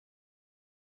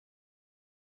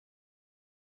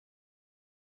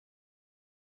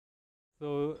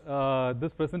So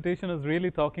this presentation is really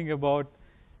talking about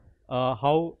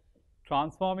how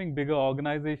transforming bigger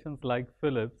organizations like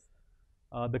Philips,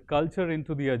 the culture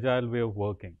into the agile way of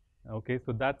working. Okay,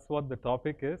 so that's what the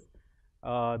topic is.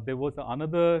 There was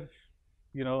another,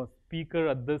 speaker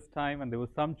at this time, and there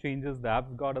were some changes. The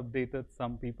apps got updated.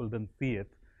 Some people didn't see it.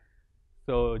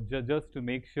 So just to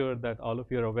make sure that all of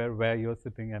you are aware where you're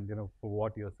sitting and for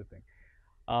what you're sitting.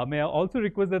 May I also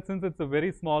request that since it's a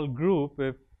very small group,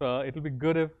 if it'll be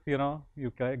good if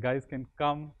you guys can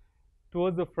come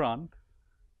towards the front,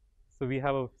 so we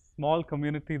have a small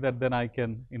community that then I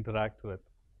can interact with.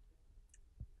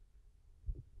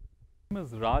 My name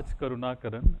is Raj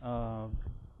Karunakaran.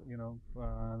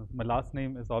 My last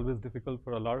name is always difficult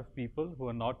for a lot of people who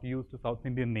are not used to South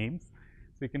Indian names,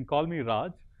 so you can call me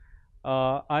Raj.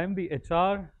 I am the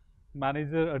HR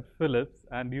manager at Philips,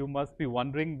 and you must be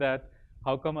wondering that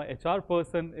how come a HR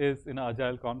person is in an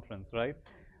Agile conference, right?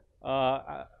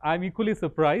 I'm equally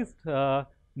surprised,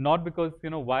 not because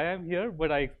why I'm here,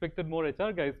 but I expected more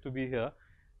HR guys to be here,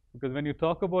 because when you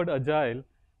talk about Agile,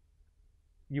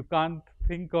 you can't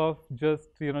think of just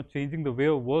changing the way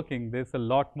of working. There's a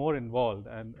lot more involved,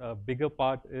 and a bigger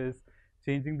part is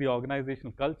changing the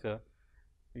organizational culture.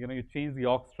 You change the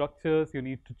org structures, you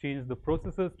need to change the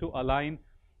processes to align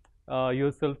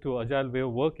yourself to agile way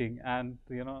of working, and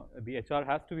the HR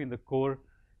has to be in the core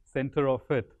center of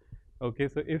it. Okay,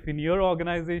 so if in your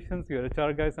organizations your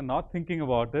HR guys are not thinking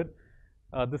about it,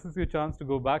 this is your chance to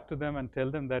go back to them and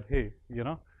tell them that, hey,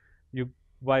 you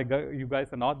you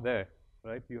guys are not there,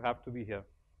 right? You have to be here.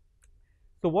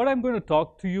 So what I'm going to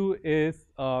talk to you is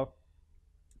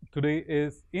today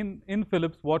is in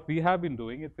Philips, what we have been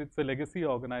doing. It's a legacy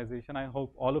organization. I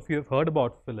hope all of you have heard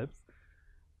about Philips,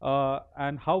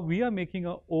 and how we are making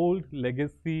an old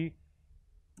legacy.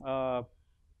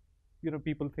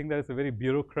 People think that it's a very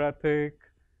bureaucratic,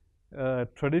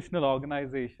 traditional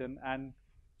organization, and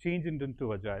change it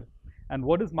into agile. And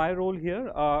what is my role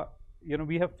here?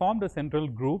 We have formed a central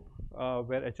group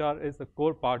where HR is a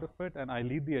core part of it, and I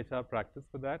lead the HR practice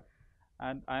for that.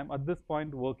 And I am at this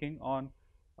point working on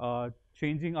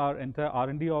changing our entire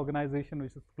R&D organization,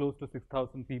 which is close to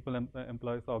 6,000 people,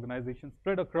 employees organization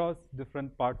spread across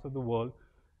different parts of the world,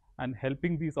 and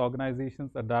helping these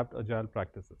organizations adapt agile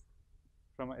practices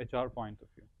from an HR point of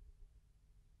view.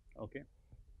 Okay.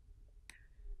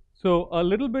 So a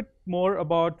little bit more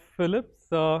about Philips.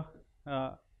 So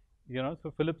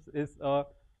Philips is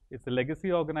it's a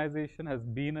legacy organization, has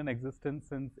been in existence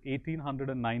since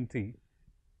 1890.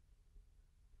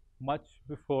 Much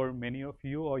before many of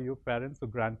you or your parents or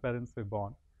grandparents were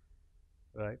born,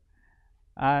 right?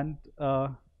 And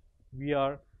we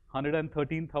are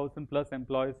 113,000 plus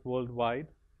employees worldwide,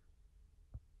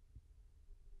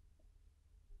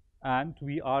 and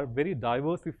we are very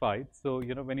diversified. So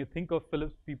when you think of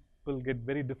Philips, people get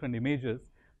very different images,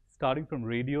 starting from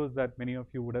radios that many of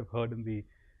you would have heard in the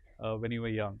when you were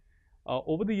young.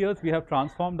 Over the years, we have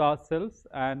transformed ourselves,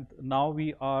 and now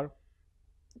we are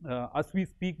as we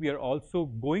speak, we are also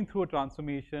going through a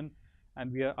transformation,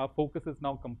 and our focus is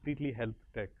now completely health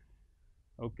tech.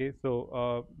 Okay,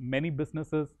 so many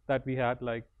businesses that we had,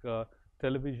 like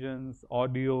televisions,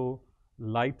 audio,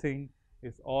 lighting,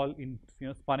 is all in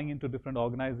spawning into different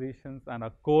organizations, and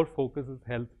our core focus is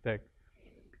health tech.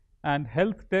 And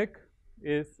health tech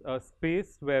is a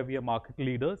space where we are market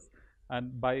leaders,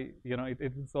 and by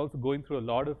it is also going through a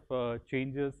lot of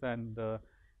changes, and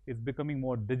it's becoming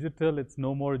more digital. It's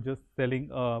no more just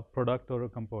selling a product or a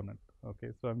component. Okay,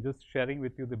 so I'm just sharing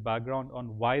with you the background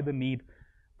on why the need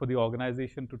for the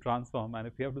organization to transform. And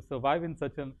if you have to survive in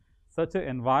such an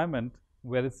environment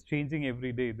where it's changing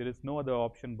every day, there is no other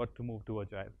option but to move to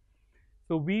agile.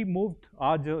 So we moved,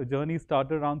 our journey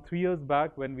started around 3 years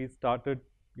back when we started,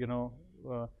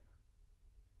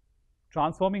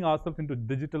 transforming ourselves into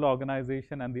digital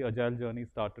organization, and the agile journey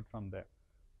started from there.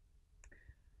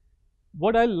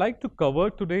 What I like to cover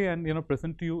today and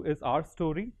present to you is our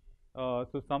story.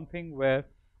 So something where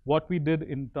what we did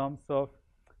in terms of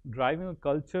driving a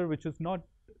culture which is not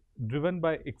driven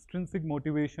by extrinsic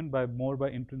motivation, more by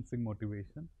intrinsic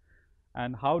motivation,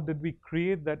 and how did we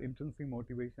create that intrinsic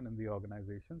motivation in the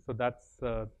organization. So that's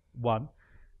one.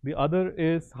 The other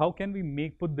is how can we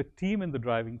put the team in the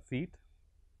driving seat.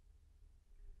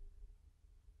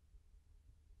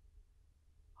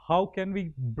 How can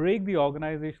we break the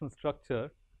organizational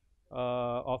structure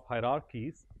of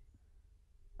hierarchies,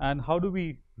 and how do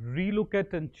we relook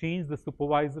at and change the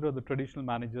supervisor or the traditional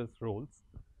manager's roles,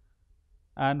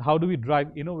 and how do we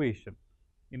drive innovation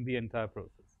in the entire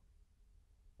process.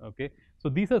 Okay, so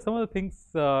these are some of the things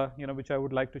which I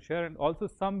would like to share, and also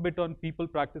some bit on people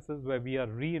practices where we are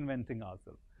reinventing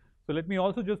ourselves. So let me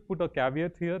also just put a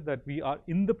caveat here that we are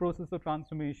in the process of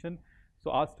transformation,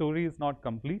 so our story is not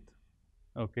complete.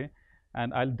 Okay,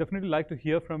 and I'll definitely like to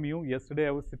hear from you. Yesterday,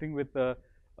 I was sitting with a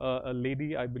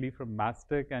lady, I believe from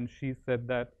Mastec, and she said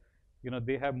that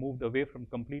they have moved away from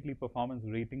completely performance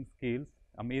rating scales.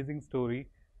 Amazing story,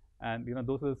 and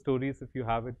those are the stories. If you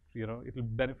have it, it will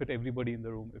benefit everybody in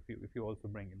the room if you also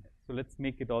bring in it. So let's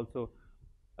make it also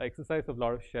an exercise of a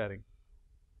lot of sharing.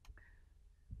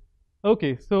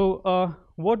 Okay, so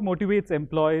what motivates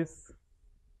employees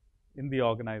in the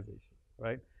organization,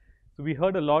 right? So we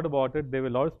heard a lot about it. There were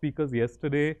a lot of speakers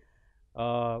yesterday.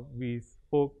 We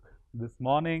spoke this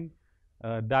morning.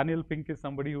 Daniel Pink is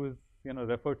somebody who is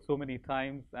referred so many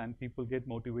times, and people get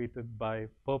motivated by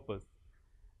purpose.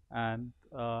 And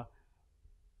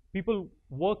people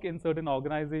work in certain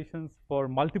organizations for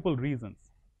multiple reasons,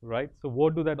 right? So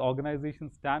what do that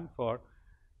organization stand for?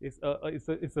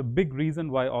 It's a big reason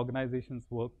why organizations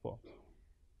work for.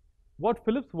 What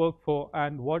Philips work for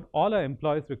and what all our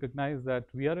employees recognize that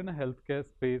we are in a healthcare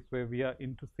space where we are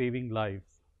into saving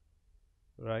lives,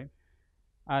 right?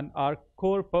 And our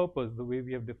core purpose, the way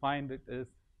we have defined it, is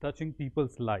touching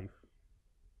people's life,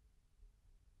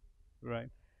 right?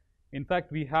 In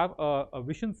fact, we have a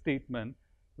vision statement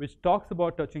which talks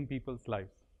about touching people's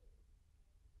lives.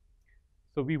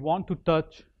 So we want to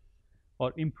touch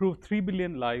or improve 3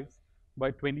 billion lives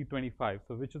by 2025,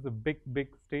 so which is a big, big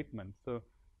statement. So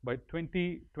by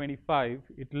 2025,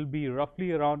 it will be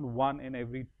roughly around 1 in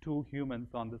every 2 humans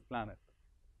on this planet,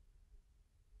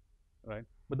 right?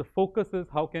 But the focus is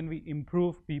how can we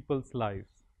improve people's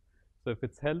lives. So if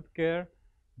it's healthcare,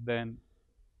 then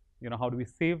how do we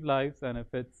save lives, and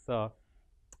if it's uh,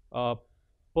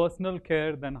 personal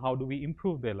care, then how do we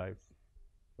improve their lives,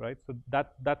 right? So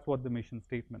that's what the mission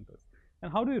statement is.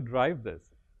 And how do you drive this?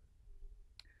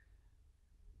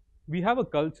 We have a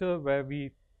culture where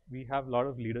we have a lot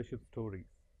of leadership stories,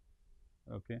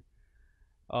 okay?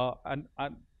 And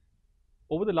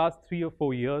over the last 3 or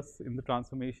 4 years in the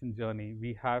transformation journey,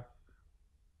 we have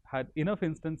had enough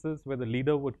instances where the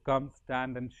leader would come,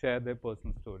 stand, and share their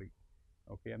personal story,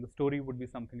 okay? And the story would be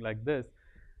something like this.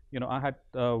 I had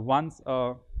once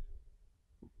a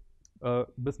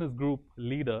business group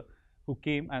leader who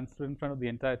came and stood in front of the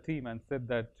entire team and said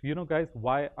that, guys,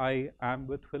 why I am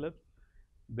with Philips,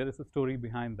 there is a story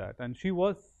behind that. And she's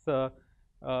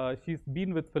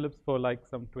been with Philips for like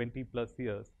some 20 plus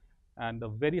years, and a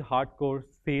very hardcore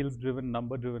sales driven,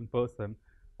 number driven person,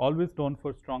 always known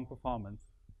for strong performance,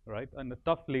 right? And a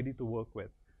tough lady to work with.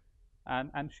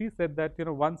 And she said that,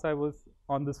 once I was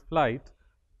on this flight,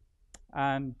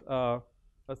 and a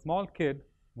small kid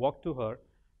walked to her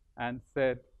and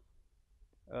said,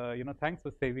 thanks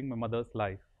for saving my mother's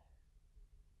life.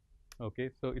 Okay,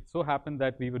 so it so happened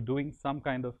that we were doing some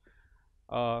kind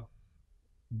of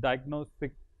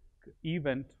diagnostic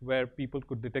event where people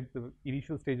could detect the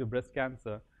initial stage of breast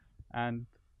cancer, and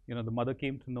the mother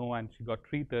came to know and she got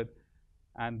treated,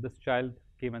 and this child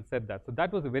came and said that. So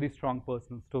that was a very strong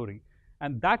personal story,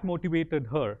 and that motivated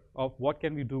her of what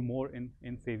can we do more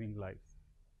in saving lives,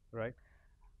 right?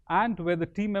 And where the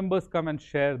team members come and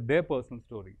share their personal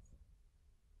stories.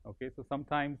 Okay, so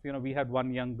sometimes we had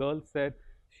one young girl said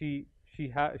she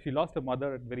lost her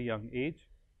mother at a very young age.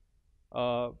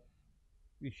 Uh,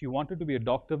 she wanted to be a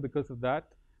doctor because of that,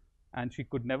 and she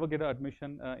could never get an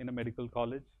admission in a medical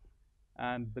college.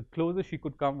 And the closest she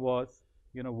could come was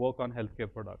work on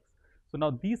healthcare products. So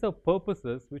now these are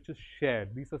purposes which is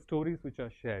shared. These are stories which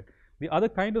are shared. The other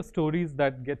kind of stories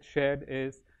that get shared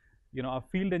is our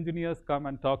field engineers come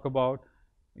and talk about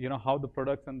how the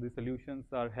products and the solutions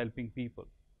are helping people.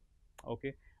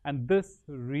 Okay, and this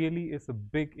really is a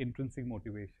big intrinsic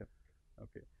motivation.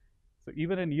 Okay, so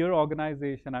even in your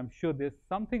organization, I'm sure there's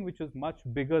something which is much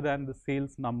bigger than the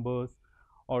sales numbers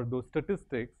or those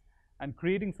statistics, and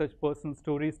creating such personal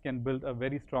stories can build a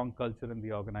very strong culture in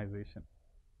the organization.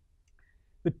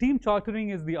 The team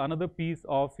chartering is the another piece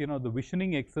of the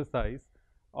visioning exercise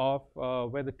of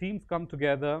where the teams come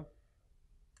together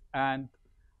and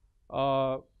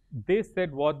they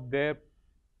said what their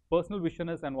personal vision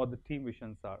is and what the team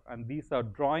visions are, and these are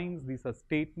drawings, these are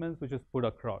statements which is put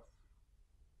across.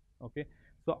 Okay,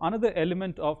 so another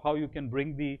element of how you can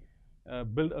bring the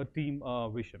build a team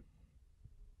vision.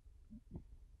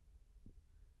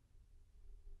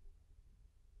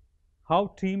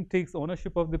 How team takes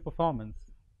ownership of the performance,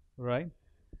 right?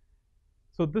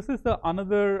 So this is the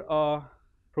another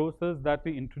process that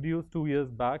we introduced 2 years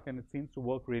back, and it seems to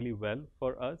work really well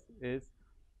for us. Is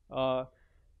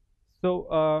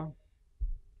so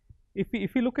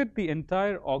if we look at the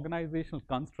entire organizational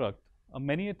construct,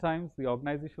 Many a times the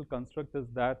organizational construct is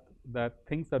that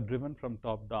things are driven from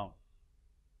top down,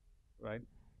 right?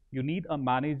 You need a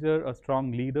manager, a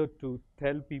strong leader to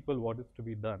tell people what is to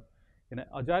be done. In an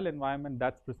agile environment,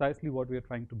 that's precisely what we are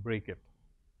trying to break it.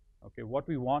 Okay, what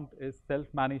we want is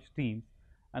self-managed teams,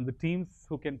 and the teams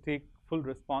who can take full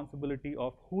responsibility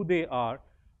of who they are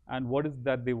and what is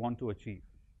that they want to achieve.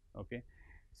 Okay,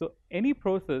 so any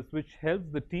process which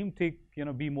helps the team take,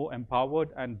 be more empowered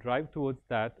and drive towards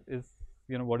that is,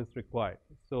 what is required.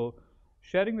 So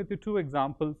sharing with you two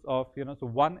examples of, so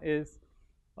one is,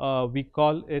 we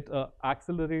call it a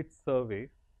accelerate survey.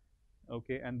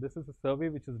 Okay, and this is a survey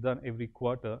which is done every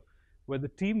quarter, where the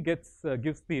team gives the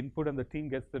input and the team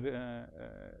gets the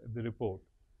report.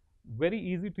 Very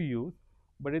easy to use,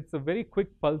 but it's a very quick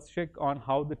pulse check on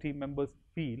how the team members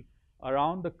feel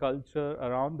around the culture,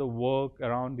 around the work,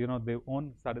 around, their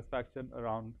own satisfaction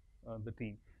around the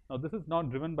team. Now, this is not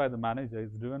driven by the manager;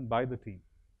 it's driven by the team.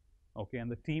 Okay,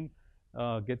 and the team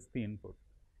gets the input.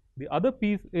 The other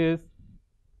piece is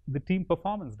the team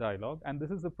performance dialogue, and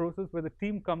this is a process where the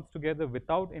team comes together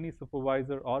without any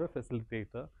supervisor or a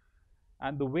facilitator,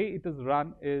 and the way it is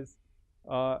run is,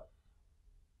 uh,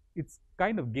 it's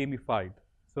kind of gamified.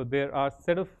 So there are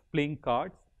set of playing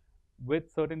cards with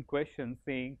certain questions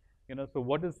saying, so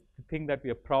what is the thing that we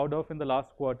are proud of in the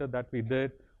last quarter that we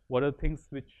did? What are things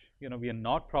which, we are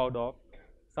not proud of?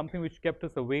 Something which kept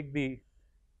us awake the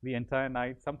entire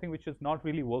night, something which is not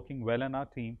really working well in our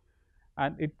team.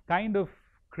 And it kind of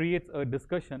creates a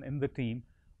discussion in the team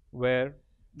where,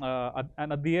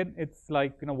 and at the end, it's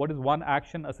like, what is one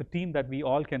action as a team that we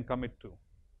all can commit to?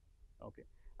 Okay.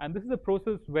 And this is a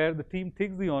process where the team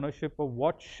takes the ownership of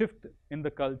what shift in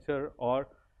the culture or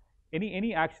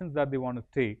any actions that they want to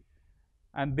take.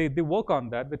 And they work on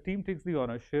that. The team takes the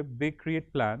ownership, they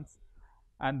create plans,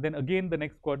 and then again the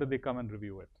next quarter they come and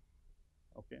review it.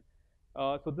 Okay.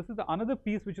 So this is another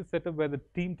piece which is set up where the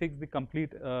team takes the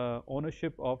complete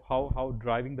ownership of how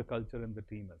driving the culture in the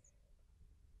team is.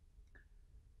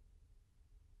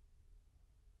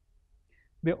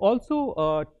 There are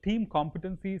also team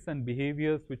competencies and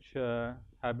behaviors which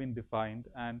have been defined,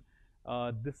 and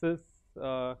this is,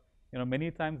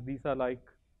 many times these are like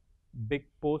big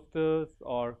posters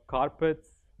or carpets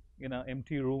in an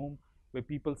empty room where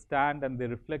people stand and they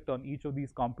reflect on each of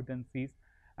these competencies.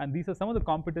 And these are some of the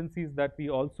competencies that we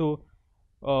also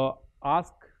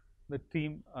ask the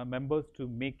team members to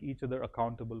make each other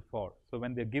accountable for. So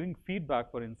when they're giving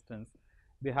feedback, for instance,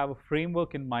 they have a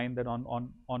framework in mind that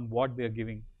on what they're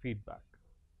giving feedback,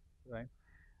 right?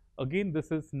 Again, this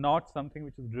is not something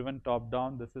which is driven top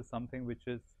down. This is something which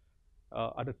is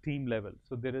at a team level.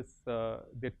 So there are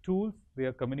tools, there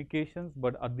are communications,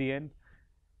 but at the end,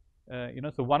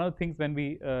 so one of the things when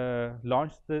we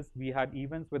launched this, we had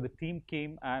events where the team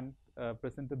came and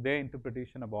presented their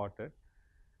interpretation about it.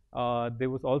 There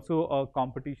was also a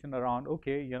competition around,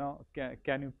 okay,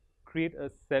 can you create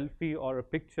a selfie or a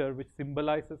picture which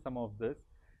symbolizes some of this?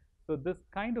 So this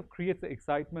kind of creates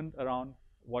excitement around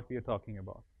what we are talking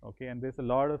about. Okay, and there's a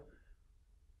lot of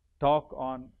talk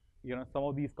on, some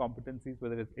of these competencies,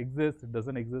 whether it exists, it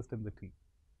doesn't exist in the team.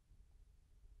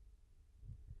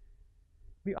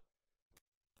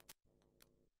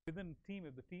 Within team,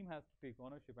 if the team has to take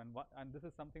ownership, and this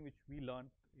is something which we learned,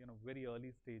 very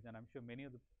early stage, and I'm sure many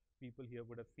of the people here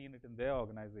would have seen it in their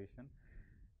organization,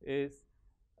 is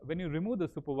when you remove the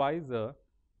supervisor,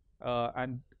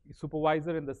 and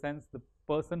supervisor in the sense the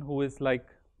person who is like,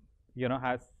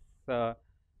 has a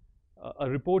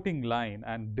reporting line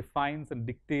and defines and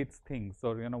dictates things,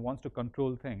 or wants to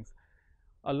control things.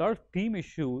 A lot of team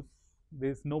issues,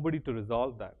 there's nobody to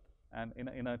resolve that. And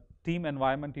in a team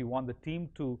environment, you want the team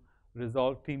to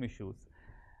resolve team issues.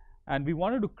 And we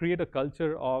wanted to create a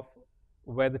culture of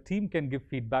where the team can give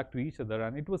feedback to each other,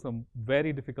 and it was a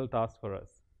very difficult task for us,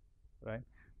 right?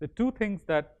 The two things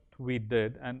that we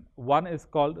did, and one is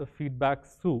called a feedback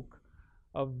souk,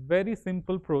 a very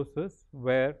simple process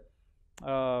where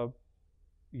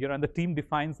and the team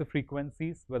defines the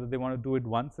frequencies, whether they want to do it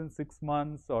once in 6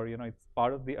 months, or it's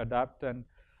part of the adapt and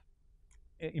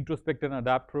introspect and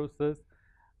adapt process,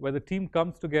 where the team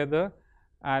comes together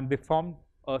and they form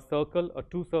a circle or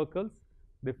two circles,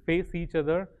 they face each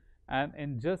other, and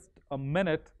in just a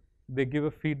minute they give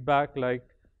a feedback like,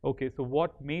 okay, so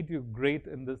what made you great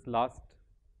in this last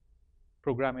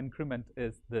program increment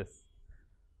is this,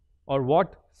 or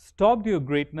what stopped your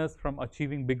greatness from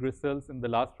achieving big results in the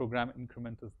last program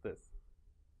increment is this.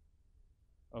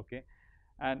 Okay,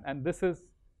 and this is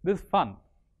fun,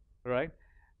 right?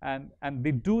 And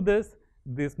they do this,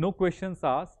 there's no questions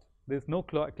asked, there's no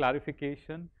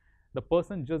clarification, the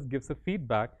person just gives a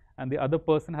feedback, and the other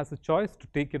person has a choice to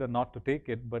take it or not to take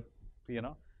it, but you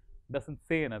know doesn't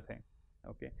say anything.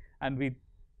 Okay, and we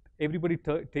everybody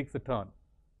takes a turn.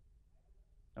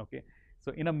 Okay,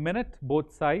 so in a minute,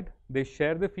 both side they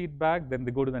share the feedback, then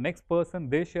they go to the next person,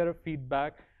 they share a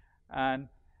feedback, and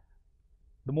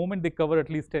the moment they cover at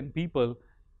least 10 people,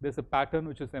 there's a pattern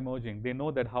which is emerging. They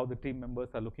know that how the team members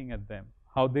are looking at them,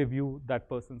 how they view that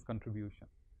person's contribution.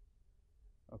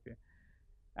 Okay,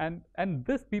 and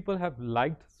this people have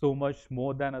liked so much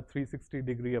more than a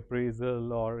 360-degree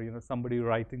appraisal, or somebody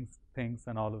writing things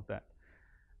and all of that.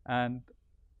 And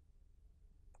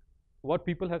what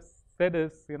people have said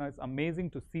is, it's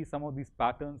amazing to see some of these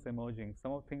patterns emerging,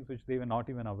 some of things which they were not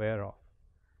even aware of.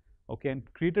 Okay,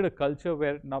 and created a culture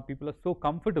where now people are so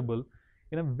comfortable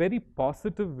in a very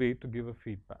positive way to give a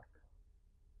feedback.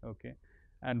 Okay,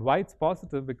 and why it's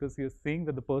positive? Because you're saying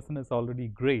that the person is already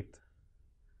great.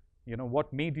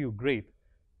 What made you great?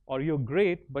 Or you're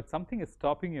great, but something is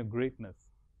stopping your greatness.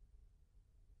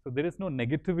 So there is no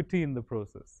negativity in the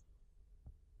process,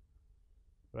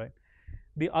 right?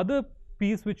 The other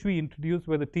piece which we introduced,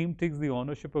 where the team takes the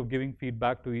ownership of giving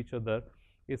feedback to each other,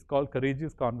 is called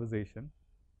courageous conversation.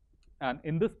 And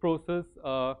in this process,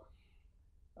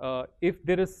 if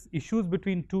there is issues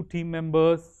between two team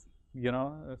members,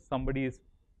 somebody is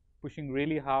pushing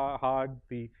really hard,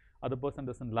 the other person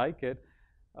doesn't like it.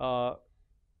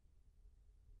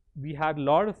 We had a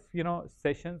lot of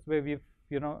sessions where we've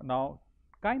now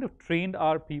kind of trained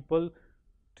our people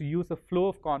to use a flow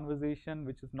of conversation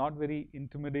which is not very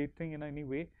intimidating in any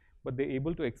way, but they're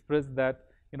able to express that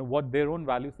what their own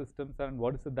value systems are and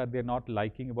what is it that they're not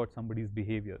liking about somebody's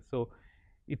behavior. So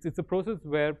it's a process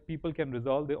where people can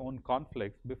resolve their own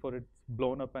conflicts before it's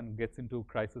blown up and gets into a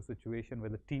crisis situation where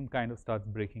the team kind of starts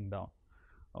breaking down.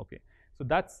 Okay, so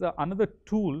that's another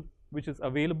tool which is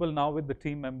available now with the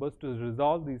team members to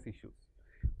resolve these issues.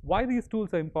 Why these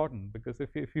tools are important? Because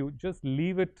if you just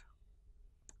leave it,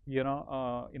 in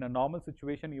a normal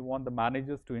situation, you want the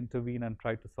managers to intervene and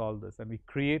try to solve this. And we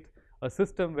create a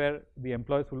system where the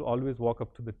employees will always walk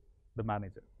up to the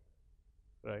manager,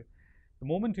 right? The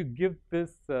moment you give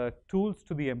this tools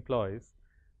to the employees,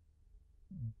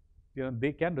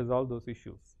 they can resolve those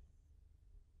issues,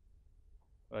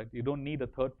 right? You don't need a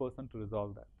third person to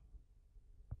resolve that.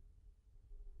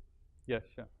 Yeah,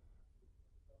 sure.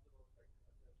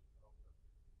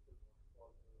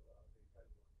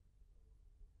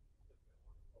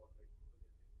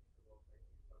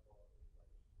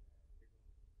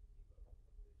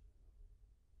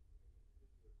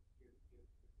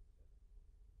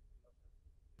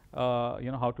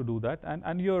 How to do that,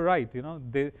 and you're right.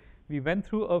 We went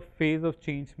through a phase of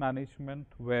change management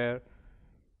where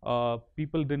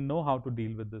people didn't know how to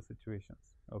deal with the situations.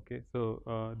 Okay,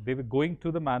 so they were going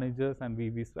to the managers, and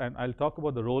and I'll talk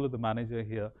about the role of the manager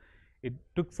here. It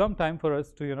took some time for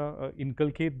us to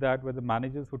inculcate that, where the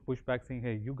managers would push back saying,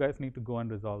 hey, you guys need to go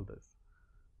and resolve this.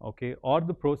 Okay, or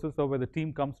the process of where the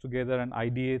team comes together and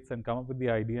ideates and come up with the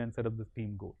idea and set up the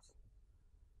team goals.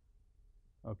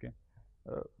 Okay.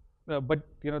 But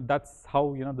that's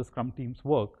how the Scrum teams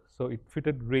work. So it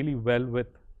fitted really well with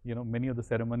many of the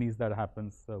ceremonies that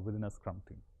happens within a Scrum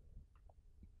team.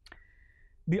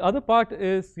 The other part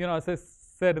is as I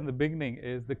said in the beginning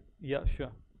is the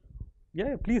sure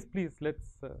please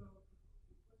let's.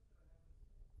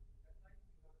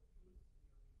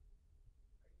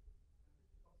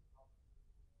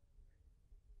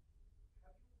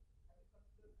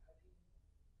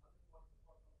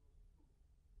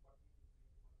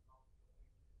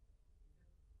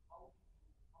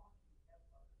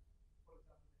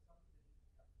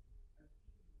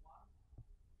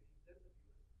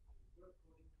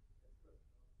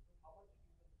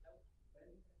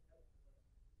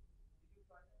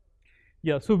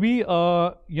 Yeah, so we,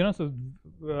 there's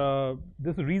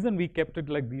a reason we kept it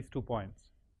like these 2 points.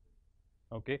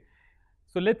 Okay,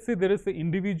 so let's say there is an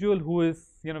individual who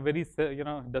is, very,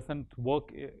 doesn't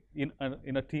work in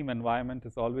a team environment,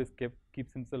 is always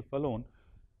keeps himself alone.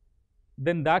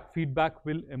 Then that feedback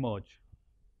will emerge,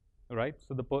 right?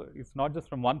 So it's not just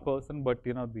from one person, but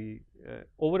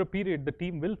over a period, the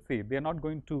team will say they are not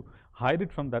going to hide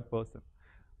it from that person.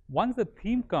 Once the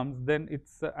theme comes, then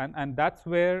it's and that's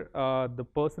where the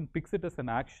person picks it as an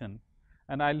action,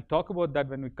 and I'll talk about that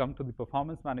when we come to the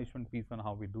performance management piece on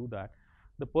how we do that.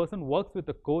 The person works with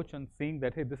the coach and saying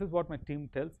that, hey, this is what my team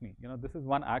tells me. This is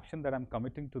one action that I'm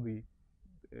committing to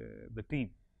the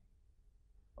team.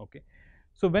 Okay,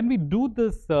 so when we do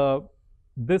this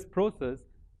this process,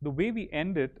 the way we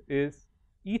end it is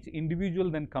each individual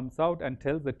then comes out and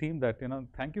tells the team that,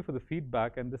 thank you for the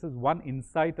feedback, and this is one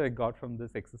insight I got from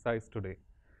this exercise today.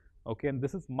 Okay, and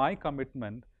this is my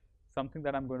commitment something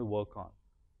that I'm going to work on.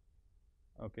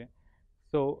 Okay,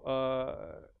 so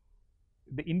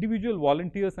the individual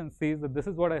volunteers and says that this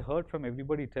is what I heard from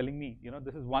everybody telling me,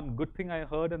 this is one good thing I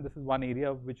heard, and this is one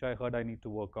area which I heard I need to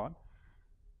work on.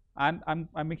 And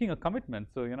I'm making a commitment.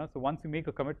 So, so once you make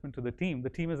a commitment to the team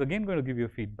is again going to give you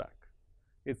feedback.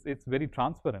 It's very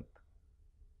transparent,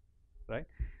 right?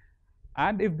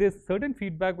 And if there's certain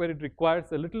feedback where it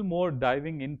requires a little more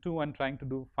diving into and trying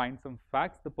to find some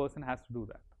facts, the person has to do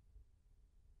that,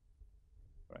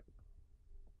 right?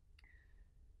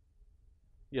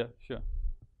 Yeah, sure.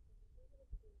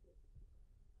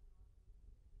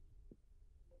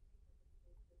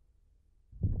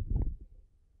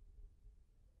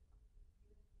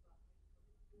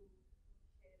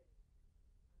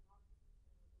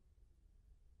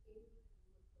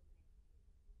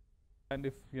 And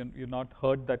if you're not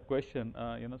heard that question,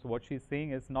 so what she's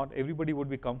saying is not everybody would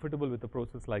be comfortable with a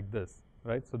process like this,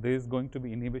 right? So there is going to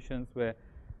be inhibitions where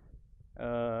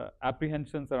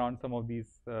apprehensions around some of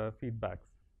these feedbacks.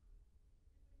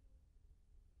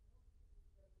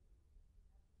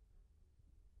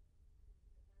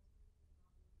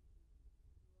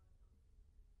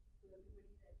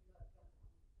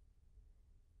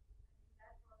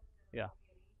 Yeah,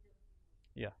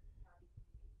 yeah,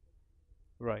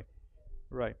 right,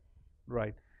 right,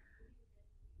 right.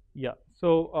 Yeah.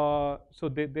 So,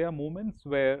 there are moments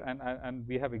where, and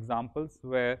we have examples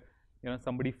where,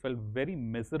 somebody felt very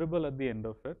miserable at the end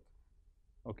of it,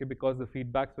 okay, because the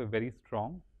feedbacks were very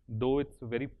strong, though it's a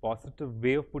very positive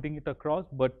way of putting it across,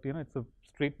 but, it's a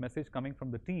straight message coming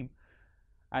from the team,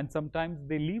 and sometimes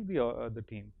they leave the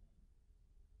team,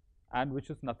 and which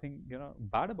is nothing,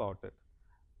 bad about it,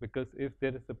 because if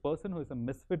there is a person who is a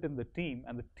misfit in the team,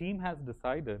 and the team has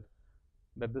decided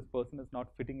that this person is not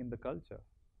fitting in the culture,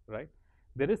 right?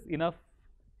 There is enough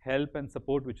help and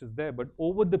support which is there, but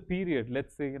over the period,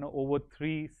 let's say, over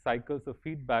 3 cycles of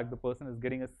feedback, the person is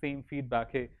getting a same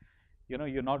feedback. Hey,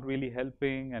 you're not really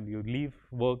helping, and you leave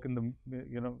work in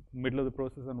the middle of the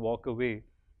process and walk away.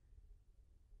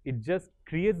 It just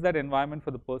creates that environment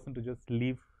for the person to just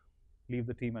leave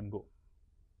the team and go.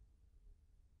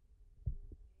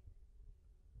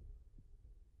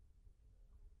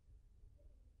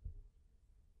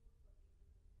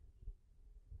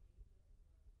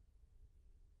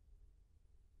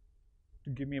 To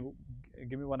give me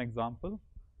one example.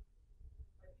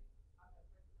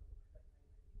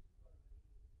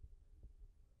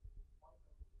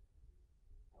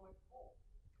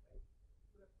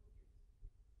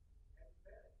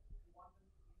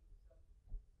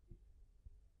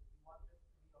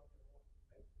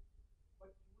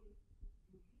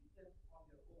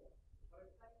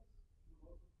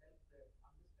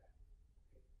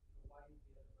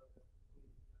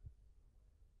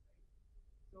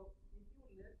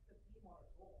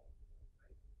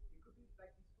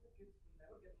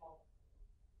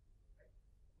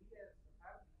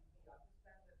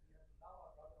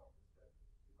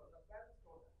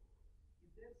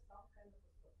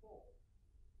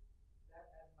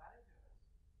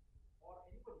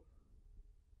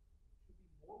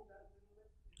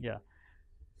 Yeah.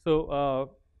 So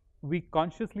we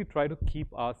consciously try to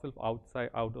keep ourselves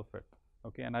out of it.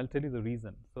 Okay, and I'll tell you the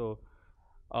reason.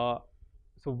 Uh,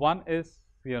 so one is,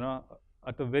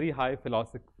 at a very high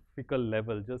philosophical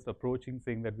level, just approaching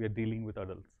saying that we are dealing with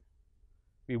adults.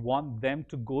 We want them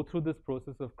to go through this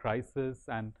process of crisis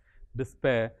and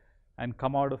despair and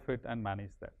come out of it and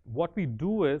manage that. What we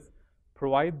do is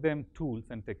provide them tools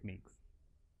and techniques.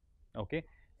 Okay,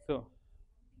 so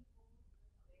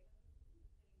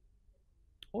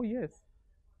oh yes,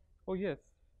 oh yes,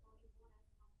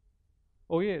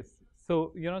 oh yes.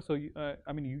 So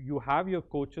I mean, you have your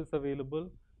coaches available.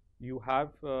 You have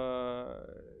I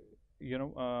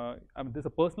mean, there's a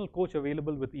personal coach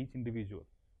available with each individual.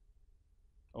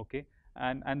 Okay,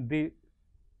 and they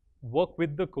work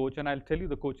with the coach, and I'll tell you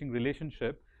the coaching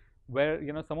relationship, where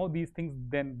some of these things,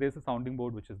 then there's a sounding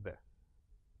board which is there,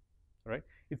 right?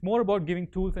 It's more about giving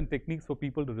tools and techniques for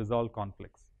people to resolve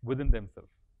conflicts within themselves.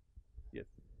 Yes.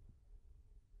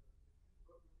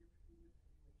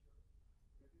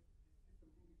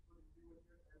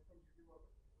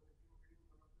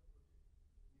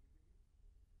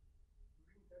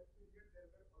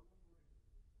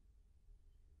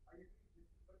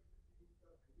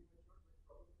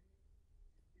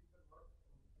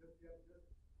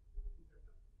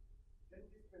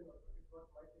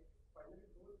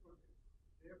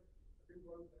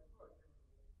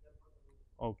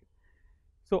 Okay.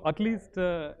 So at least,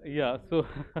 yeah. So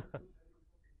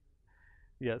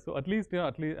Yeah, so at least,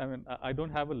 at least, I mean, I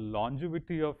don't have a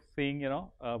longevity of saying,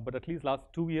 but at least last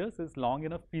 2 years is long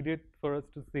enough period for us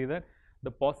to say that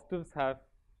the positives have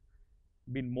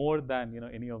been more than,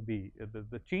 any of the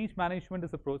change management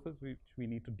is a process which we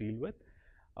need to deal with.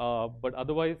 But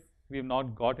otherwise, we have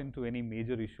not got into any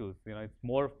major issues. It's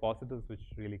more of positives which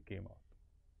really came out,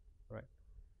 right?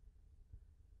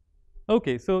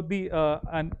 Okay, so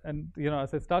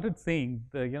as I started saying,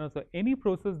 so any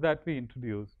process that we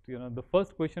introduced, the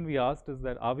first question we asked is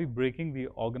that are we breaking the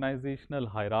organizational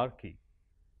hierarchy?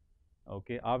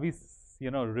 Okay, are we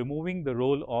removing the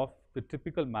role of the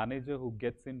typical manager who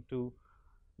gets into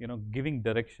giving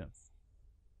directions?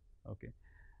 Okay,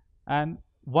 and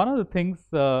one of the things,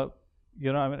 I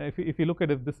mean, if you look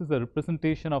at it, this is a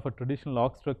representation of a traditional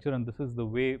org structure, and this is the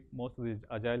way most of the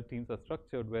agile teams are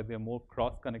structured, where they're more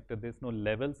cross-connected. There's no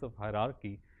levels of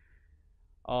hierarchy.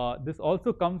 This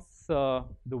also comes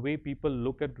the way people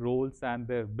look at roles and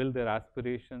build their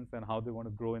aspirations and how they want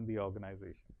to grow in the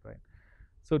organization, right?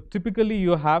 So typically,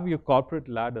 you have your corporate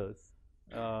ladders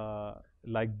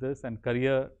like this, and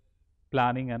career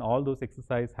planning and all those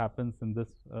exercise happens in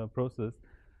this process.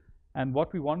 And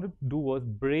what we wanted to do was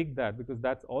break that, because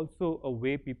that's also a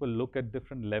way people look at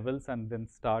different levels and then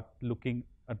start looking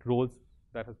at roles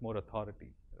that has more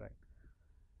authority, right?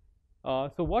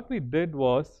 So what we did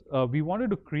was we wanted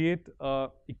to create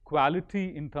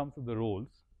equality in terms of the roles,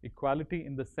 equality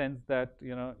in the sense that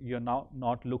you're now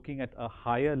not looking at a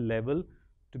higher level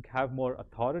to have more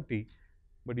authority,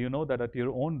 but you know that at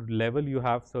your own level you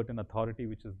have certain authority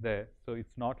which is there. So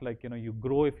it's not like you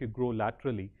grow if you grow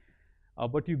laterally,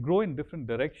 but you grow in different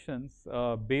directions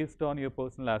based on your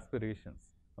personal aspirations,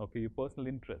 okay, your personal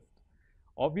interest.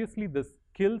 Obviously, the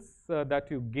skills that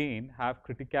you gain have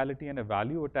criticality and a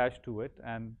value attached to it,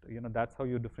 and that's how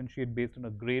you differentiate based on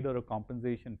a grade or a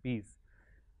compensation piece.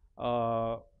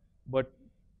 But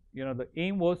the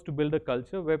aim was to build a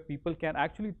culture where people can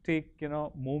actually take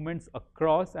movements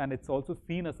across, and it's also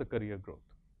seen as a career growth.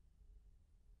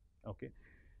 Okay.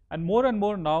 And more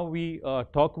now we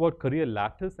talk about career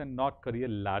lattice and not career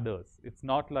ladders. It's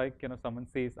not like someone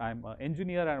says I'm an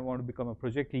engineer and I want to become a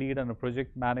project lead and a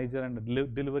project manager and a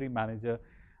delivery manager,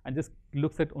 and just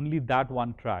looks at only that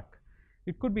one track.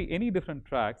 It could be any different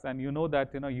tracks, and that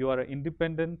you are an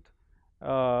independent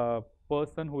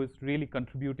person who is really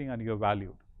contributing and you're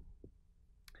valued.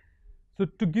 So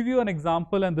to give you an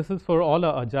example, and this is for all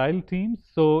our agile teams.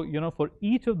 So for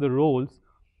each of the roles,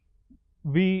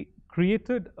 we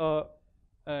created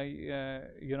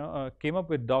came up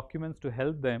with documents to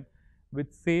help them, which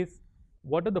says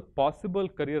what are the possible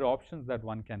career options that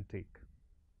one can take.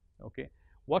 Okay,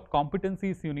 what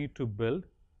competencies you need to build,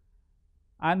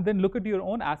 and then look at your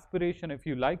own aspiration. If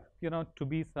you like to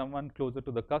be someone closer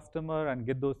to the customer and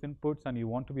get those inputs, and you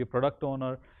want to be a product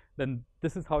owner, then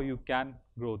this is how you can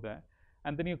grow there.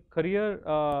 And then your career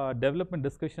development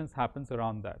discussions happens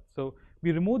around that. So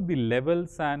we removed the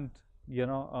levels and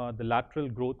the lateral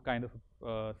growth kind of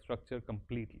structure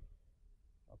completely.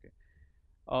 Okay,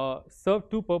 serve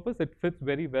two purpose. It fits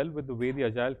very well with the way the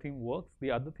agile team works.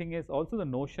 The other thing is also the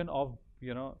notion of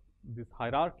this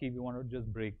hierarchy. We want to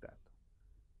just break that.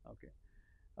 Okay,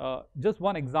 just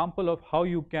one example of how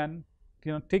you can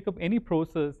take up any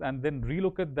process and then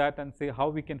relook at that and say how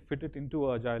we can fit it into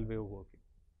an agile way of working.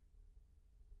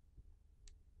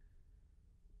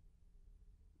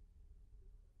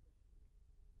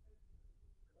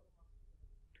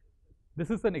 This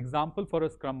is an example for a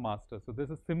Scrum Master. So this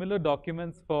is similar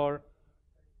documents for,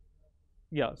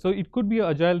 yeah, so it could be an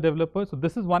Agile developer. So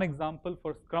this is one example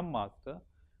for Scrum Master.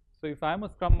 So if I'm a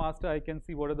Scrum Master, I can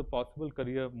see what are the possible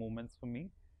career movements for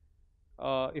me.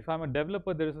 If I'm a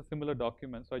developer, there is a similar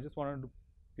document. So I just wanted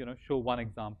to show one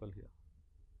example here.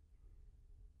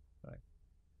 Right.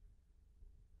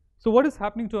 So what is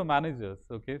happening to our managers?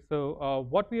 Okay, so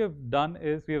what we have done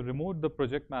is we have removed the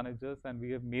project managers and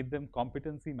we have made them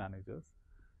competency managers,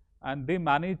 and they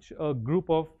manage a group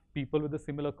of people with the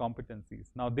similar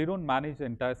competencies. Now they don't manage the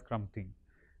entire Scrum team.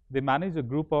 They manage a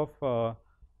group of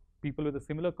people with the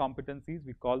similar competencies.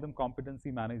 We call them competency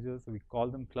managers. We call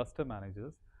them cluster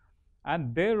managers,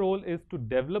 and their role is to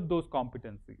develop those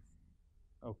competencies.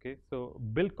 Okay, so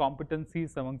build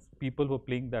competencies amongst people who are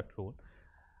playing that role.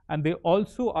 And they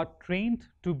also are trained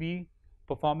to be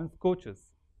performance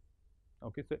coaches.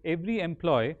 Okay, so every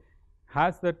employee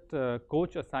has that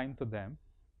coach assigned to them,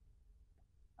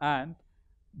 and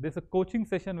there's a coaching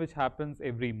session which happens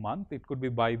every month. It could be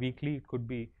bi-weekly. It could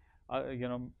be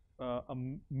a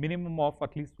minimum of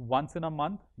at least once in a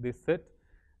month. They sit,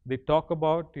 they talk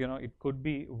about it could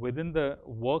be within the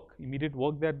immediate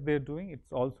work that they're doing.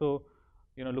 It's also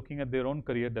looking at their own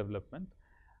career development.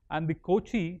 And the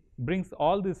coachee brings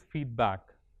all this feedback,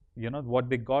 what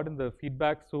they got in the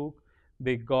feedback souk,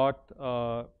 they got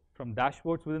from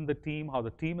dashboards within the team, how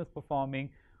the team is performing,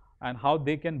 and how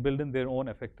they can build in their own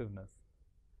effectiveness.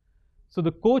 So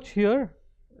the coach here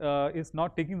is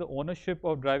not taking the ownership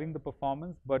of driving the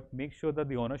performance, but make sure that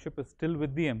the ownership is still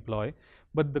with the employee.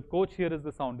 But the coach here is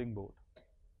the sounding board.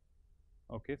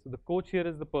 Okay, so the coach here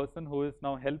is the person who is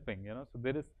now helping. So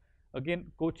there is,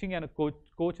 again, coaching and a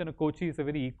coach and a coachee is a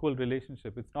very equal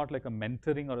relationship. It's not like a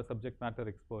mentoring or a subject matter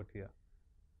expert here.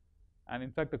 And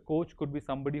in fact, a coach could be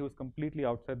somebody who's completely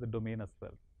outside the domain as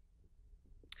well.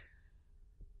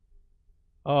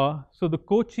 So the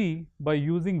coachee, by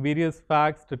using various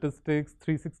facts, statistics,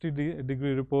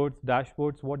 360-degree reports,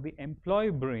 dashboards, what the employee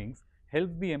brings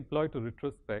helps the employee to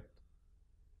retrospect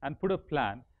and put a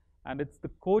plan. And it's the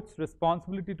coach's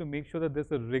responsibility to make sure that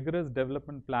there's a rigorous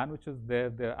development plan which is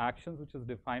there are actions which is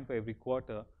defined for every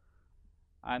quarter.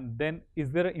 And then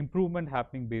is there an improvement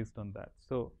happening based on that?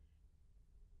 So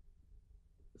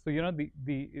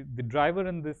the driver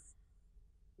in this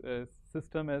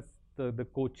system is the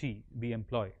coachee, the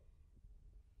employee.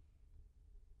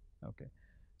 Okay.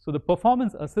 So the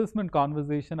performance assessment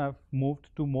conversation I've moved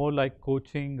to more like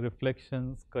coaching,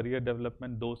 reflections, career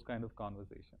development, those kind of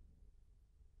conversations.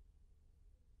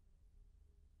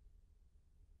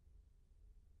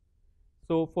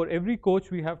 So for every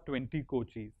coach, we have 20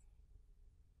 coachees.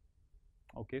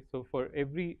 Okay, so for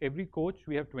every coach,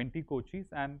 we have 20 coachees,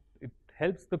 and it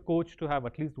helps the coach to have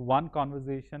at least one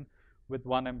conversation with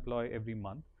one employee every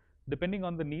month. Depending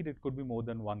on the need, it could be more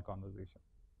than one conversation.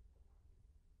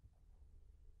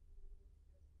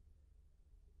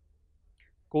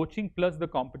 Coaching plus the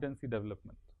competency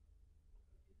development.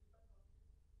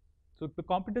 So the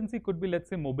competency could be, let's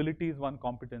say, mobility is one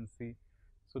competency.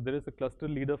 So there is a cluster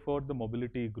leader for the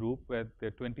mobility group where there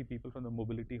are 20 people from the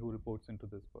mobility who reports into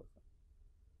this person.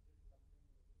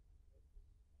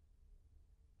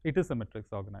 It is a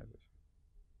matrix organization.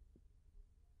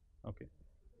 Okay.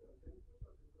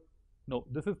 No,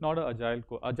 this is not an agile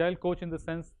coach. Agile coach in the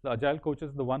sense the agile coach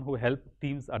is the one who helps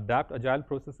teams adapt agile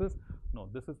processes. No,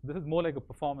 this is more like a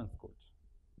performance coach.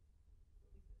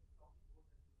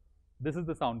 This is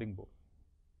the sounding board.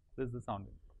 This is the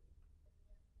sounding board.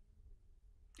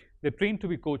 They're trained to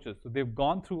be coaches. So they've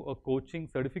gone through a coaching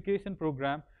certification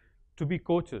program to be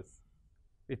coaches.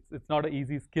 It's not an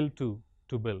easy skill to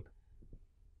build.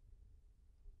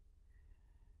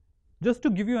 Just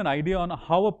to give you an idea on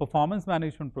how a performance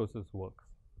management process works.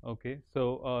 Okay,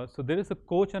 so there is a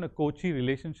coach and a coachee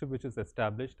relationship which is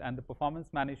established, and the performance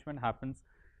management happens,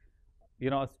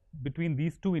 between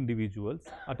these two individuals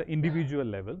at an individual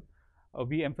level.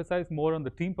 We emphasize more on the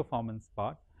team performance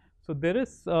part. So there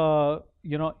is, the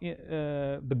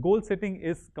goal setting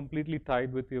is completely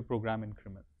tied with your program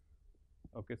increments.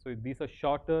 Okay, so these are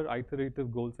shorter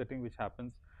iterative goal setting which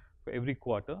happens for every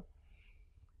quarter.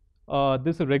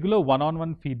 There's a regular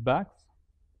one-on-one feedbacks.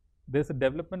 There's a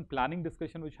development planning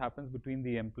discussion which happens between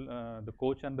the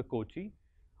coach and the coachee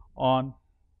on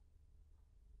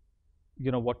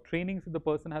what trainings the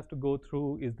person has to go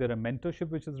through. Is there a mentorship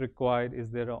which is required? Is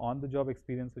there an on-the-job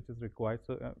experience which is required?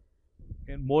 So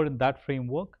more in that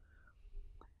framework.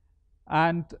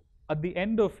 And at the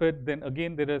end of it, then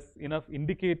again there is enough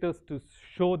indicators to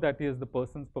show that yes, the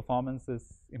person's performance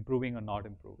is improving or not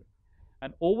improving.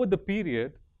 And over the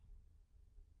period,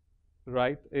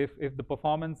 right, if the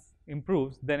performance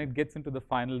improves, then it gets into the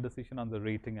final decision on the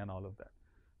rating and all of that.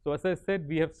 So as I said,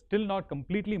 we have still not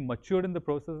completely matured in the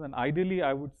process, and ideally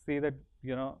I would say that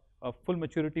a full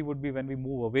maturity would be when we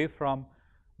move away from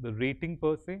the rating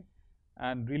per se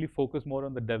and really focus more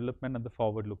on the development and the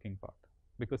forward looking part,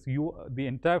 because the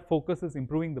entire focus is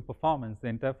improving the performance. The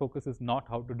entire focus is not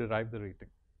how to derive the rating.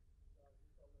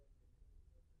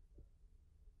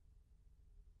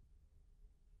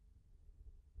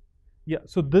 Yeah,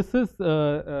 so this is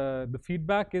the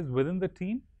feedback is within the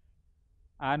team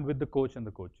and with the coach and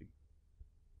the coachee.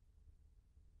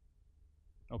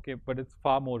 Okay, but it's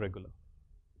far more regular.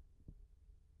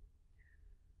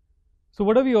 So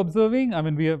what are we observing? I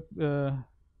mean,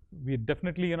 we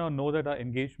definitely know that our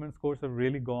engagement scores have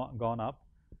really gone up.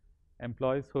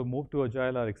 Employees who have moved to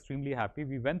Agile are extremely happy.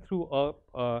 We went through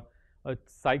a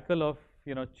cycle of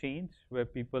change where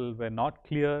people were not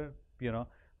clear.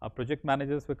 Our project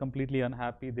managers were completely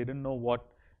unhappy. They didn't know what.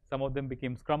 Some of them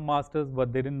became Scrum Masters,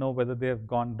 but they didn't know whether they have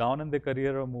gone down in their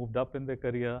career or moved up in their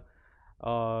career.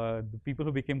 The people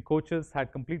who became coaches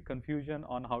had complete confusion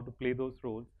on how to play those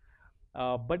roles.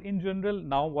 But in general,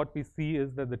 now what we see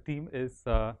is that the team is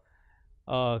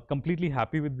completely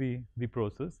happy with the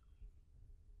process.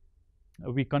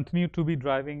 We continue to be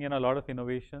driving in a lot of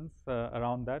innovations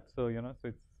around that. So so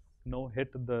it's no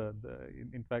hit.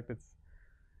 In fact,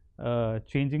 it's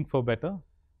changing for better.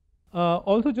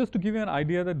 Also, just to give you an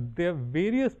idea that there are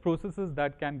various processes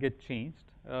that can get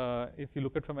changed if you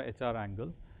look at from an HR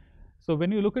angle. So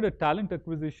when you look at a talent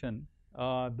acquisition,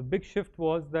 the big shift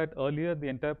was that earlier the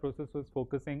entire process was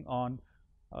focusing on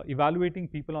evaluating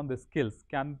people on their skills.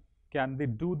 Can they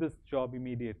do this job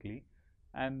immediately?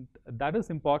 And that is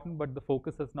important, but the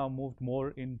focus has now moved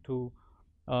more into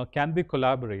can they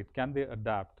collaborate? Can they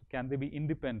adapt? Can they be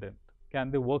independent?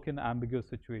 Can they work in ambiguous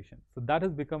situations? So that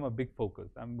has become a big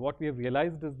focus. And what we have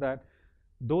realized is that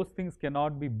those things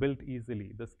cannot be built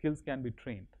easily. The skills can be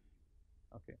trained.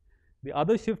 Okay. The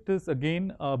other shift is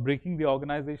again breaking the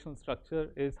organizational structure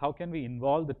is how can we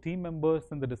involve the team members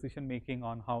in the decision making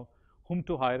on whom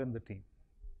to hire in the team.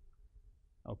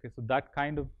 Okay, so that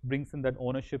kind of brings in that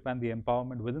ownership and the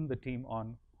empowerment within the team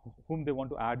on whom they want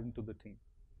to add into the team.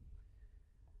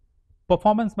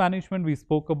 Performance management we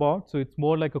spoke about, so it's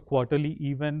more like a quarterly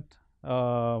event,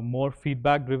 more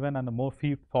feedback driven and a more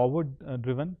feed forward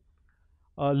driven.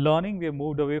 Learning, we have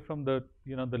moved away from the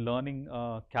learning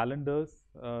calendars.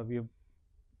 We've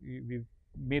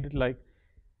made it like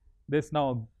there's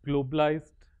now a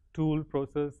globalized tool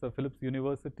process, Philips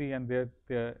University, and their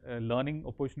learning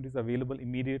opportunities available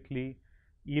immediately,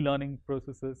 e-learning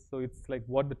processes. So it's like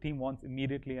what the team wants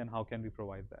immediately and how can we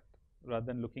provide that, rather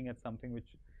than looking at something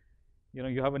which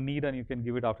you have a need and you can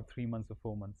give it after 3 months or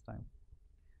 4 months time.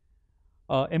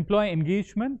 Employee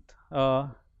engagement,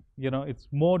 it's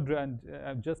more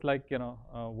just like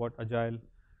what agile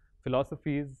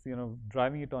philosophy is,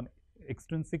 driving it on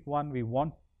extrinsic one. We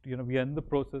want, we are in the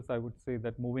process, I would say,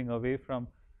 that moving away from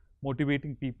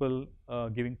motivating people,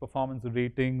 giving performance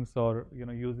ratings, or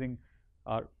using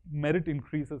our merit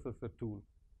increases as a tool.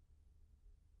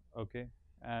 Okay,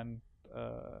 and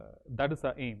that is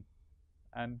our aim.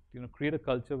 And create a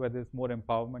culture where there's more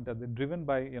empowerment and they're driven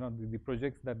by the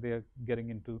projects that they are getting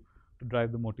into to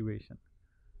drive the motivation.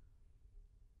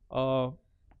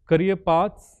 Career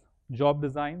paths, job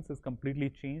designs is completely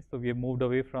changed. So we have moved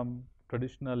away from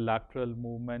traditional lateral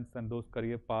movements and those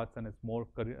career paths, and it's more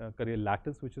career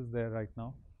lattice which is there right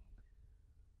now.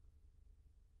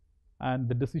 And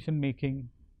the decision making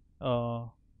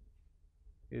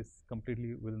is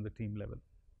completely within the team level.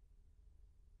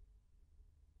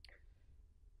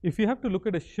 If you have to look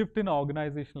at a shift in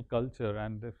organizational culture,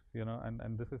 and if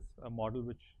and this is a model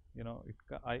which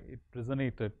it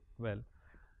resonated well,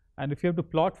 and if you have to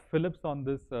plot Philips on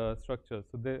this structure,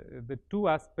 so the two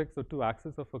aspects or two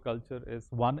axes of a culture is,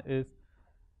 one is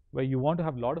where you want to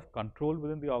have a lot of control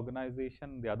within the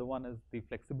organization, the other one is the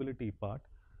flexibility part,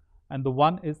 and the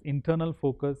one is internal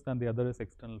focused and the other is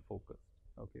external focused.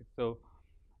 Okay, so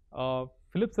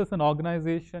Philips as an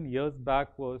organization years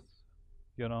back was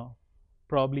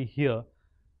probably here.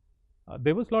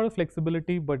 There was a lot of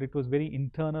flexibility, but it was very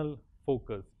internal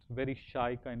focused, very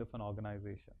shy kind of an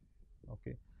organization.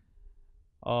 Okay,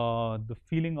 the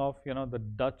feeling of the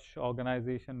Dutch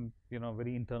organization,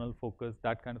 very internal focus,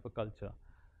 that kind of a culture.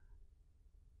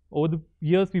 Over the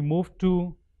years, we moved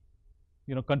to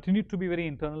continued to be very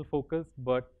internal focused,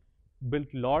 but built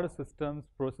a lot of systems,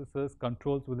 processes,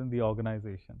 controls within the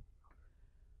organization.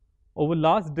 Over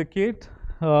last decade,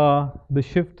 the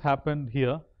shift happened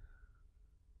here,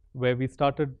 where we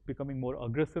started becoming more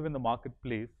aggressive in the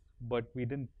marketplace, but we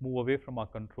didn't move away from our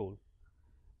control.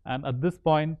 And at this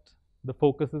point, the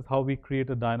focus is how we create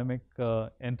a dynamic,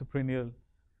 entrepreneurial,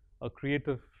 a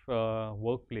creative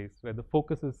workplace where the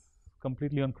focus is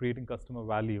completely on creating customer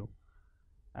value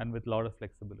and with a lot of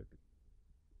flexibility.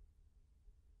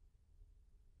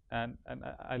 And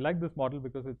I like this model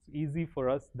because it's easy for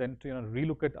us then to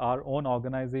relook at our own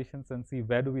organizations and see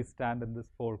where do we stand in these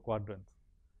 4 quadrants,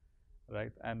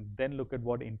 right? And then look at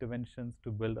what interventions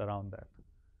to build around that.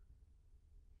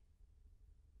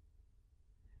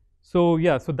 So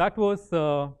yeah, so that was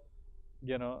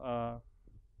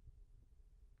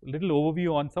little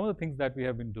overview on some of the things that we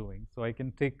have been doing. So I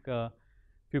can take a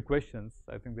few questions.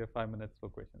 I think there are 5 minutes for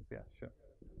questions. Yeah, sure.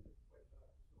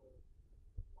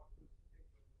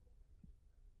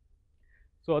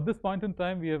 So at this point in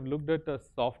time, we have looked at a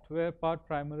software part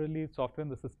primarily, software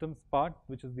and the systems part,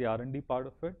 which is the R&D part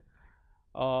of it.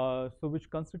 So which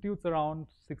constitutes around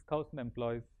 6,000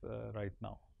 employees right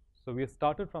now. So we have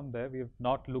started from there. We have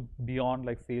not looked beyond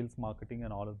like sales, marketing,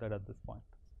 and all of that at this point.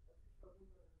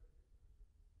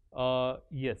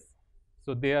 Yes.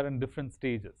 So they are in different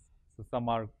stages. So some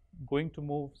are going to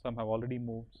move, some have already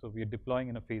moved. So we are deploying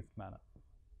in a phased manner.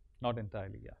 Not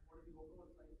entirely, yeah.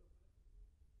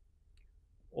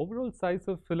 Overall size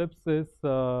of Philips is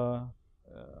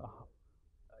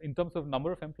In terms of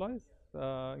number of employees,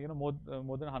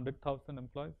 more than 100,000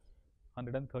 employees,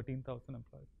 113,000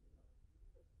 employees.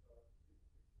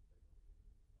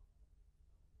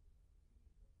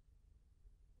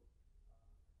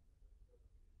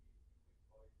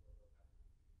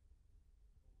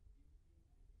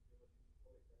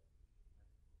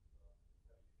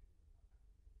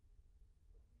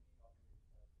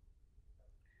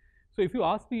 So if you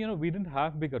ask me, we didn't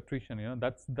have big attrition.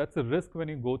 That's a risk when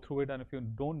you go through it, and if you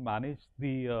don't manage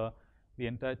the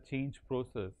entire change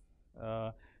process,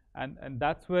 uh, and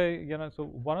that's where So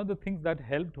one of the things that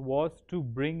helped was to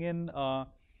bring in, the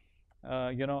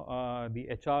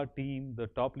HR team, the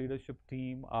top leadership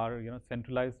team, our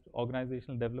centralized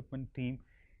organizational development team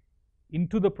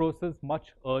into the process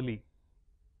much early,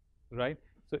 right?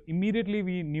 So immediately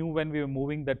we knew when we were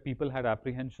moving that people had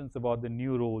apprehensions about the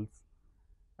new roles.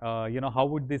 How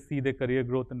would they see their career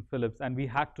growth in Philips? And we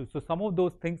had to. So some of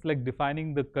those things like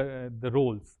defining the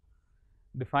roles,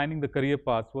 defining the career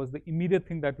paths was the immediate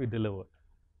thing that we delivered.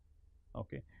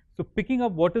 Okay. So picking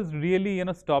up what is really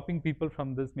stopping people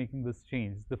from this making this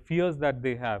change, the fears that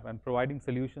they have, and providing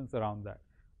solutions around that.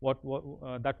 What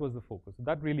that was the focus. So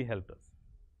that really helped us.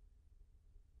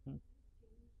 Hmm.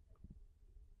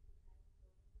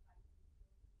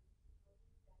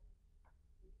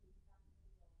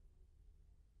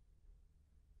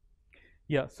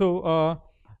 Yeah. So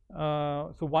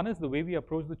one is the way we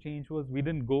approached the change was we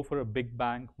didn't go for a big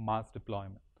bang mass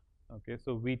deployment. Okay.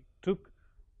 So we took,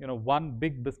 one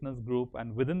big business group,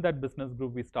 and within that business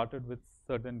group, we started with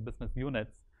certain business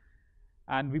units,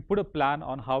 and we put a plan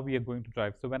on how we are going to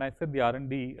drive. So when I said the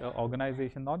R&D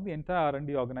organization, not the entire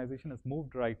R&D organization has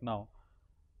moved right now,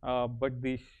 but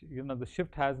the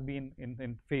shift has been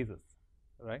in phases,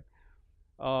 right?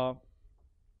 Uh,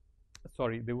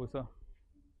 Sorry, there was a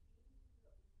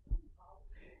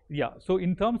Yeah. So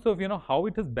in terms of how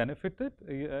it has benefited,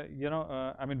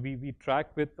 I mean we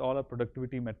track with all our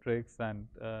productivity metrics, and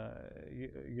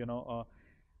the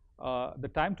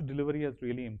time to delivery has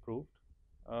really improved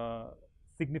uh,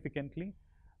 significantly.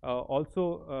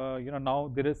 Also,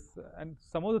 now there is, and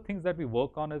some of the things that we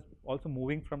work on is also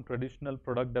moving from traditional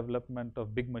product development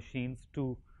of big machines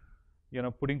to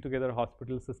putting together a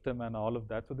hospital system and all of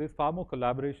that. So there's far more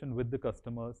collaboration with the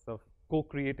customers of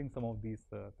co-creating some of these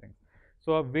things.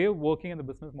 So our way of working and the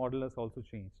business model has also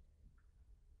changed,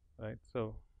 right?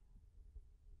 So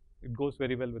it goes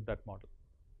very well with that model.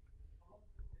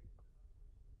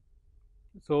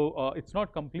 So it's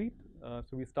not complete.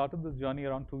 So we started this journey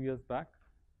around 2 years back.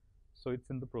 So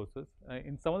it's in the process.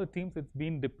 In some of the teams, it's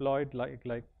been deployed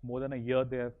like more than a year.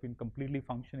 They have been completely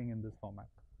functioning in this format.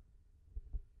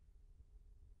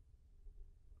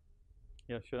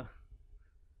 Yeah, sure.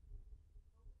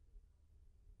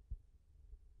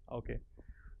 Okay.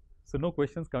 So no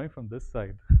questions coming from this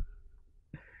side.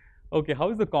 Okay, how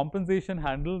is the compensation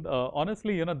handled?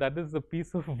 Honestly, that is the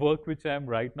piece of work which I am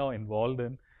right now involved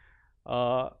in.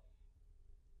 Uh,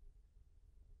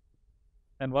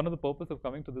 and one of the purpose of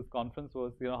coming to this conference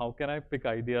was, how can I pick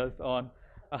ideas on?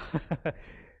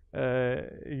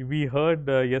 We heard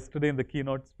yesterday in the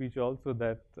keynote speech also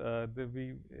that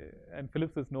and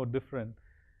Philips is no different.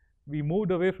 We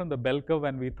moved away from the bell curve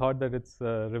and we thought that it's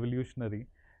revolutionary.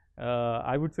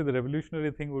 I would say the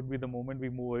revolutionary thing would be the moment we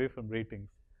move away from ratings,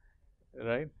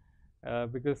 right?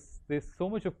 Because there's so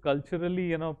much of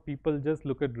culturally, people just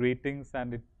look at ratings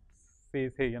and it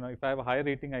says, hey, if I have a higher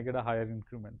rating, I get a higher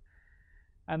increment.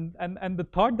 And the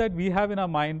thought that we have in our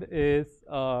mind is,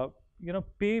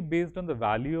 pay based on the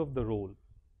value of the role.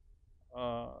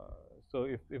 Uh, so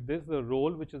if there's a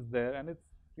role which is there, and it's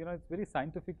very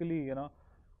scientifically,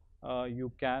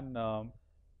 you can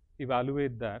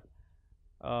evaluate that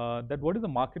what is the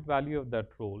market value of that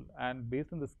role, and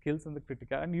based on the skills and the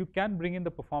critical, and you can bring in the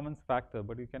performance factor,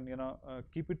 but you can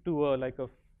keep it to like a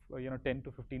 10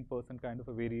 to 15% kind of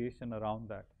a variation around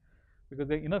that, because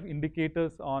there are enough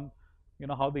indicators on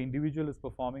how the individual is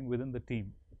performing within the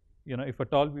team. If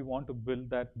at all we want to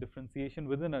build that differentiation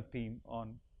within a team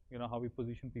on how we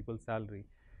position people's salary,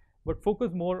 but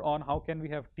focus more on how can we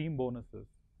have team bonuses.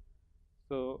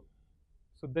 So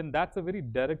so then that's a very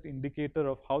direct indicator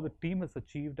of how the team has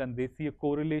achieved, and they see a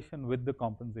correlation with the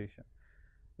compensation.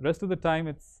 Rest of the time,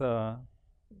 it's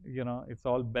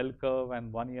all bell curve,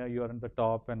 and one year you are in the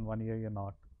top and one year you're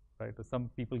not, right? So some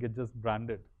people get just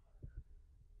branded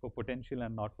for potential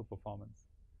and not for performance.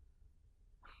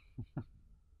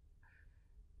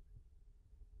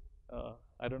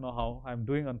 I don't know how I'm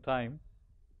doing on time.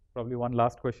 Probably one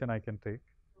last question I can take.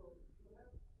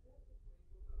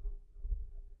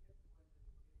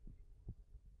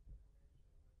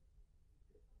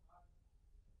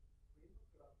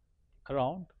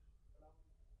 Around?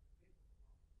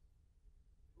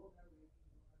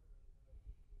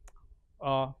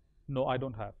 Uh, no, I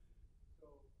don't have.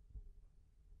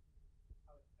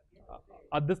 Uh,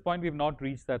 at this point, we've not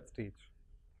reached that stage.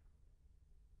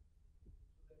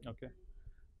 Okay.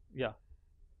 Yeah.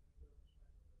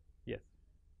 Yes.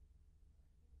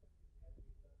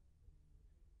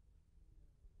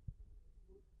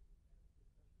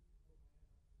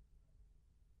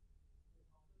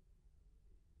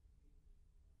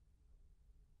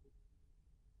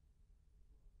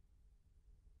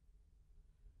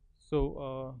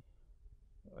 So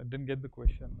I didn't get the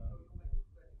question.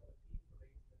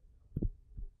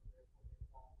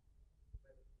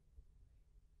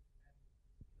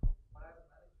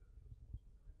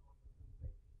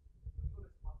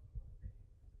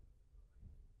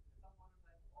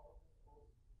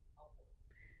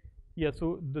 Yeah,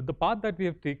 so the path that we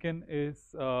have taken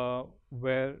is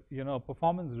where a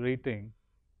performance rating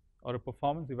or a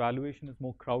performance evaluation is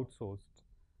more crowdsourced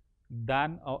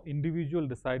than an individual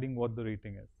deciding what the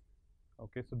rating is.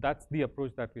 Okay, so that's the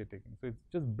approach that we are taking. So it's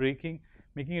just making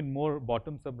it more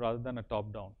bottoms up rather than a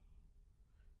top down.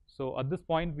 So at this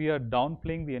point, we are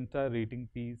downplaying the entire rating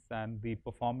piece and the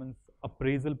performance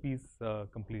appraisal piece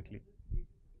completely.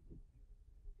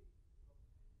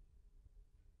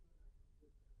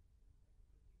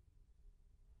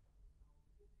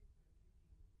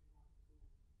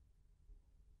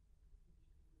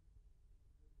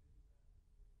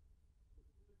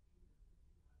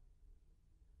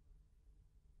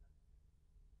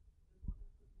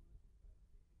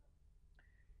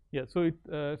 Yeah, so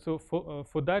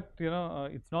for that,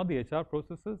 it's not the HR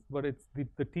processes, but it's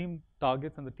the team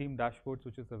targets and the team dashboards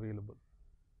which is available,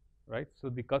 right? So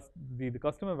the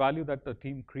customer value that the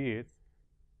team creates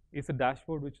is a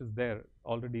dashboard which is there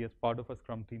already as part of a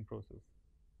Scrum team process,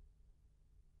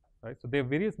 right? So there are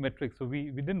various metrics. So we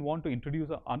didn't want to introduce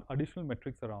additional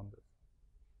metrics around this,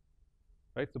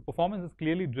 right? So performance is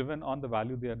clearly driven on the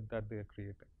value that they are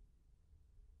creating.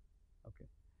 Okay.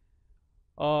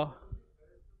 Uh,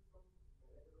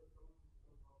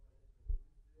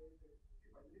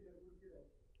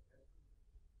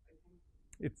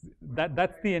 it's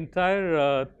that's the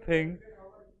entire thing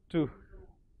to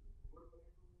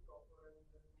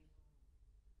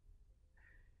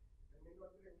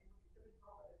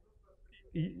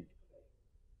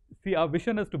see. Our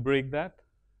vision is to break that.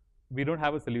 We don't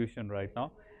have a solution right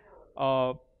now.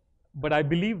 Uh, but I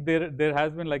believe there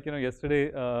has been, like,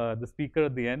 yesterday, the speaker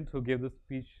at the end who gave the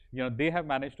speech, they have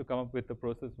managed to come up with a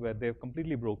process where they've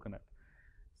completely broken it.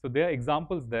 So there are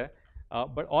examples there,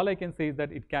 but all I can say is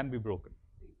that it can be broken.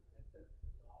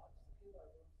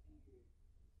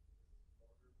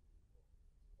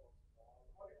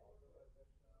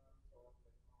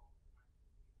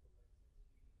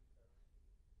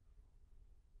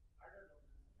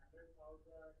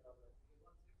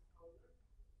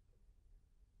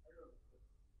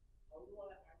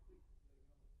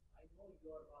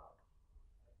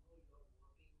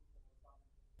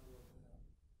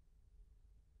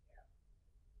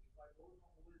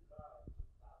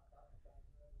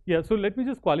 Yeah, so let me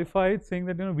just qualify it saying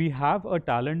that we have a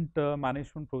talent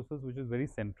management process which is very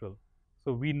central.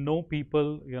 So we know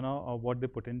people, what their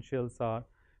potentials are.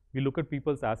 We look at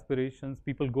people's aspirations.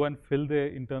 People go and fill their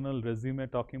internal resume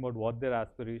talking about what their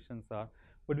aspirations are,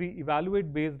 but we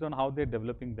evaluate based on how they're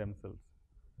developing themselves.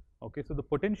 Okay, so the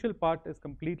potential part is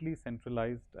completely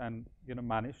centralized and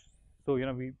managed. So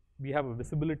we have a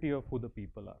visibility of who the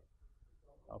people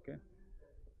are. Okay.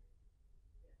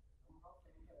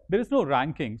 There is no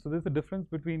ranking. So there's a difference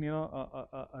between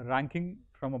a ranking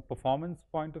from a performance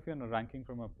point of view and a ranking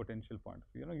from a potential point of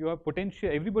view. You have potential.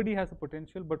 Everybody has a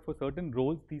potential, but for certain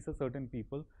roles, these are certain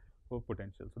people who have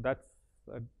potential. So that's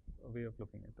a way of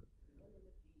looking at it.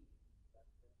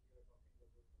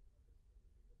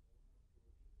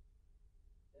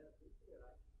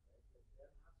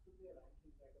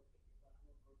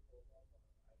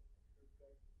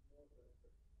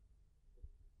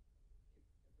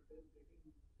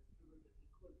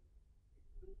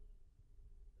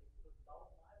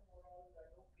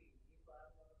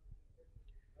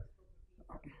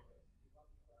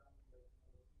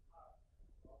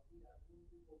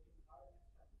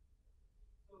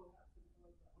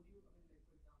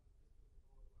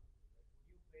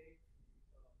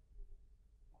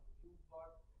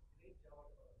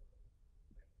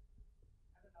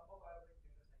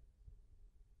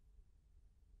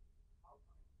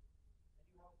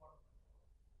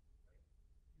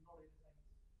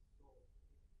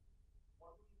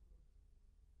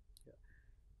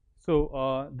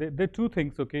 So there are two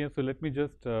things, okay? So let me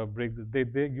just break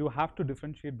this. You have to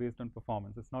differentiate based on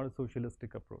performance. It's not a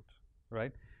socialistic approach,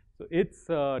 right? So it's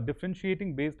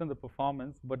differentiating based on the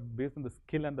performance, but based on the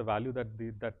skill and the value that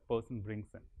that person brings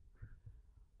in.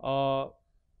 Uh,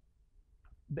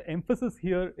 the emphasis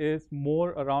here is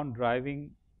more around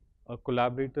driving a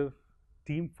collaborative,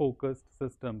 team-focused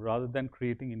system rather than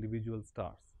creating individual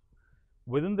stars.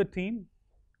 Within the team,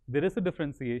 there is a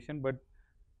differentiation, but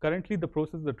currently the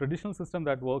traditional system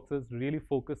that works is really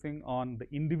focusing on the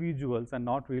individuals and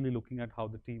not really looking at how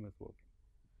the team is working.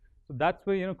 So that's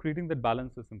where creating that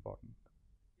balance is important.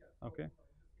 Okay.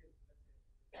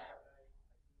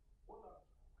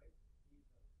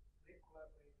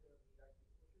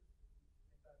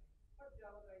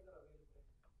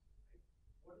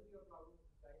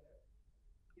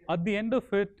 At the end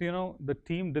of it, the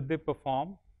team, did they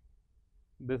perform?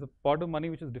 There's a pot of money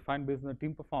which is defined based on the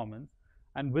team performance,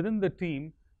 and within the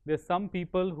team, there's some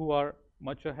people who are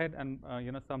much ahead and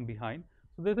some behind.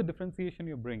 So there's a differentiation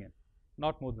you bring in,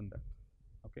 not more than that.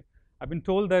 Okay, I've been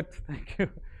told that thank you,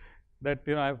 that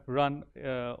I've run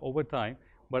over time,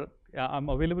 but I'm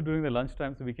available during the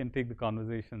lunchtime, so we can take the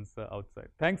conversations outside.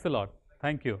 Thanks a lot.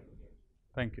 Thank you.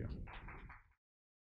 Thank you.